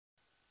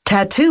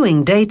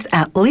Tattooing dates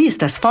at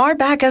least as far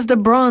back as the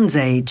Bronze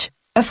Age.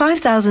 A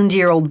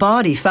 5,000-year-old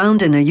body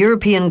found in a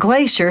European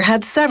glacier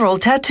had several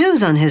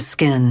tattoos on his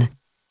skin.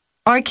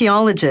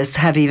 Archaeologists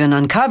have even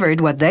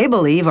uncovered what they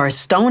believe are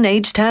Stone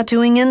Age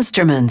tattooing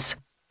instruments,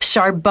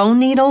 sharp bone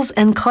needles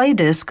and clay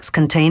discs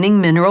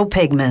containing mineral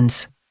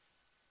pigments.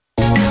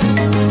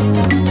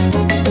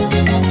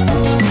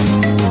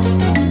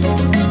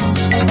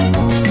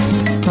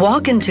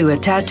 Walk into a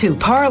tattoo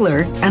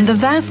parlor and the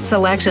vast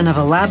selection of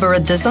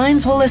elaborate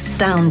designs will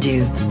astound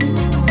you.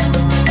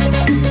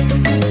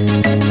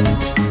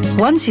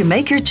 Once you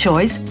make your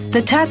choice,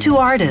 the tattoo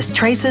artist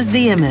traces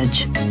the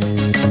image.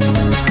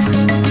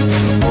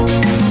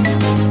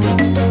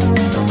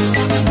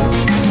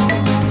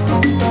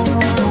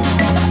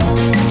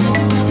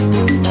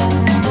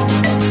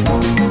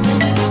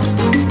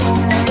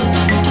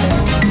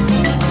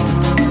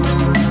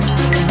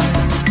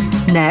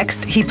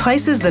 Next, he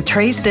places the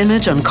traced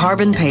image on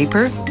carbon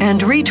paper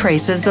and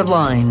retraces the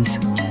lines.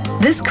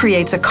 This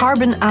creates a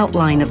carbon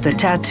outline of the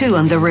tattoo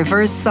on the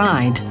reverse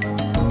side.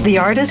 The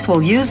artist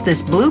will use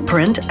this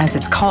blueprint, as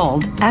it's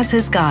called, as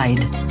his guide.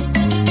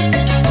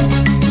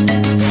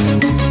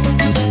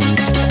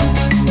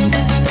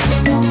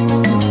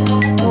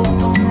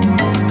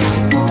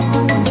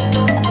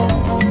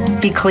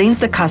 He cleans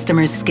the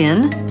customer's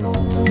skin,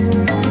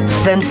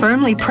 then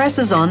firmly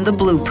presses on the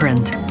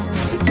blueprint.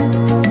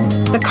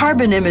 The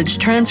carbon image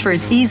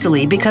transfers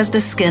easily because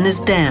the skin is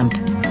damp.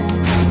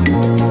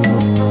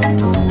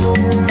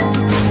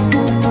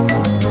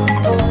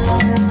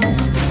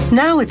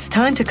 Now it's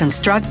time to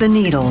construct the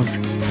needles.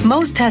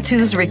 Most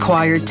tattoos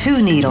require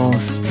 2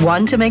 needles,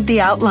 one to make the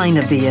outline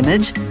of the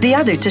image, the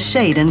other to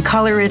shade and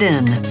color it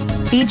in.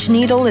 Each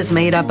needle is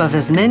made up of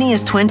as many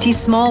as 20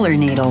 smaller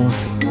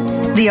needles.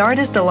 The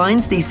artist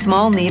aligns these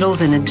small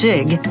needles in a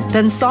jig,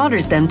 then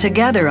solders them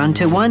together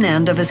onto one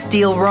end of a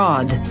steel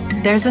rod.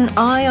 There's an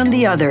eye on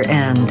the other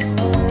end.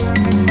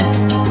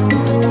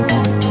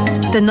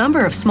 The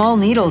number of small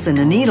needles in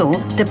a needle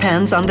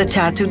depends on the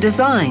tattoo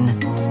design,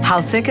 how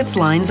thick its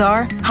lines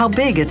are, how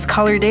big its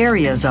colored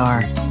areas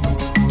are.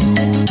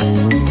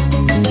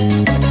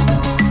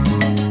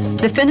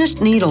 The finished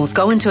needles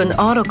go into an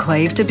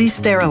autoclave to be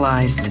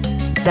sterilized.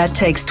 That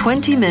takes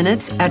 20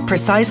 minutes at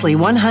precisely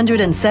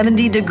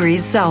 170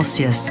 degrees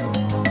Celsius.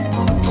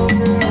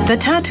 The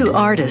tattoo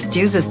artist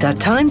uses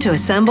that time to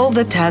assemble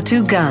the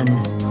tattoo gun.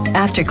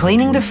 After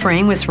cleaning the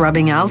frame with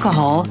rubbing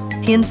alcohol,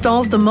 he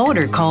installs the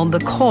motor called the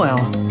coil.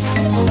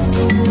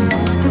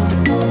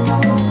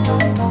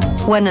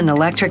 When an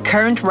electric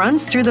current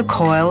runs through the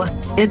coil,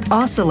 it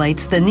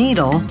oscillates the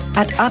needle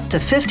at up to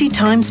 50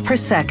 times per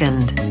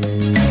second.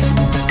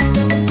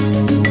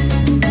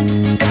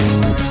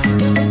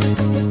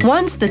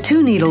 Once the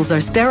 2 needles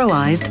are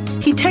sterilized,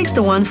 he takes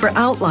the one for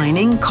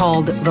outlining,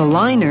 called the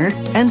liner,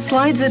 and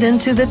slides it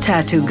into the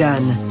tattoo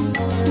gun.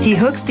 He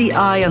hooks the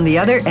eye on the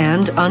other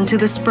end onto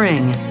the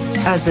spring.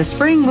 As the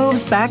spring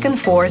moves back and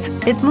forth,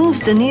 it moves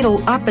the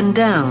needle up and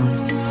down.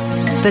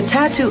 The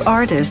tattoo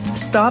artist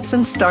stops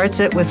and starts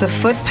it with a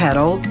foot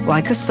pedal,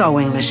 like a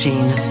sewing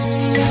machine.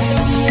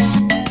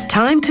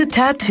 Time to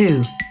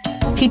tattoo.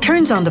 He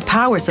turns on the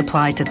power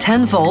supply to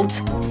 10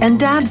 volts and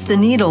dabs the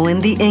needle in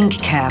the ink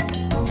cap.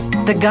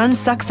 The gun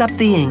sucks up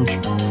the ink.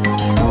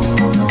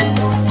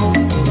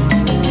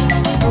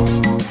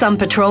 Some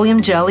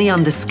petroleum jelly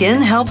on the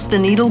skin helps the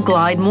needle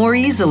glide more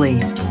easily.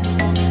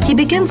 He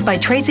begins by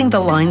tracing the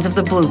lines of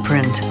the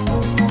blueprint.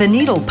 The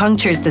needle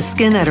punctures the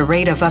skin at a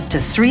rate of up to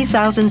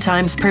 3,000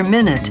 times per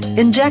minute,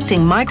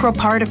 injecting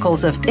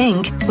microparticles of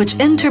ink which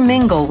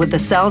intermingle with the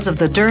cells of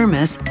the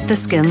dermis, the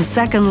skin's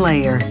second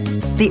layer.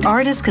 The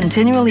artist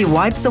continually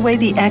wipes away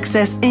the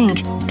excess ink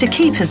to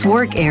keep his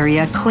work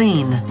area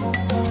clean.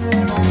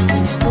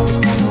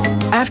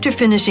 After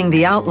finishing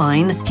the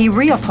outline, he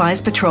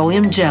reapplies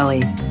petroleum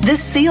jelly.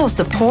 This seals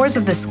the pores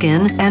of the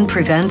skin and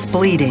prevents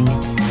bleeding.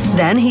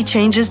 Then he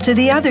changes to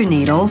the other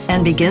needle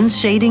and begins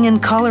shading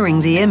and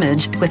coloring the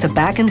image with a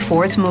back and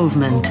forth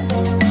movement.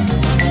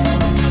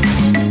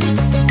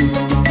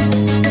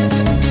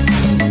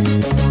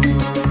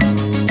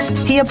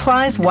 He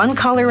applies one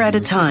color at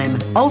a time,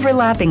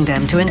 overlapping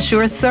them to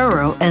ensure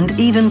thorough and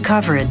even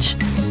coverage.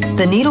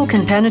 The needle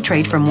can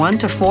penetrate from 1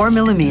 to 4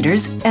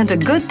 millimeters, and a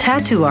good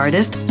tattoo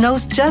artist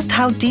knows just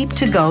how deep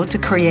to go to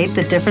create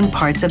the different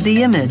parts of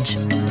the image.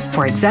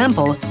 For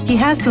example, he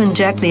has to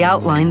inject the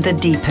outline the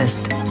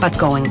deepest, but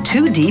going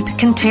too deep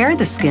can tear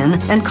the skin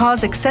and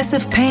cause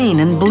excessive pain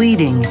and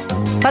bleeding.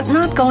 But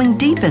not going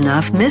deep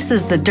enough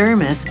misses the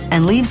dermis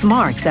and leaves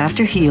marks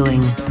after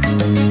healing.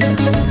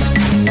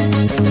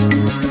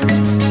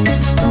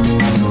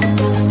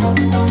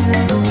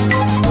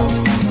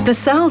 The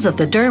cells of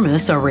the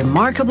dermis are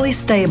remarkably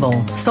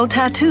stable, so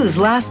tattoos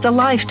last a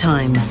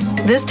lifetime.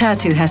 This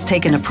tattoo has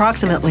taken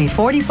approximately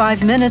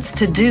 45 minutes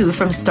to do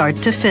from start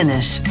to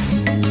finish.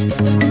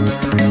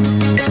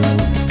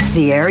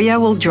 The area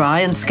will dry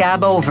and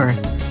scab over.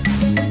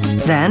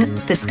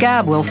 Then, the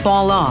scab will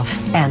fall off,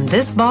 and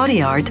this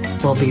body art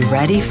will be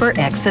ready for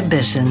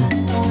exhibition.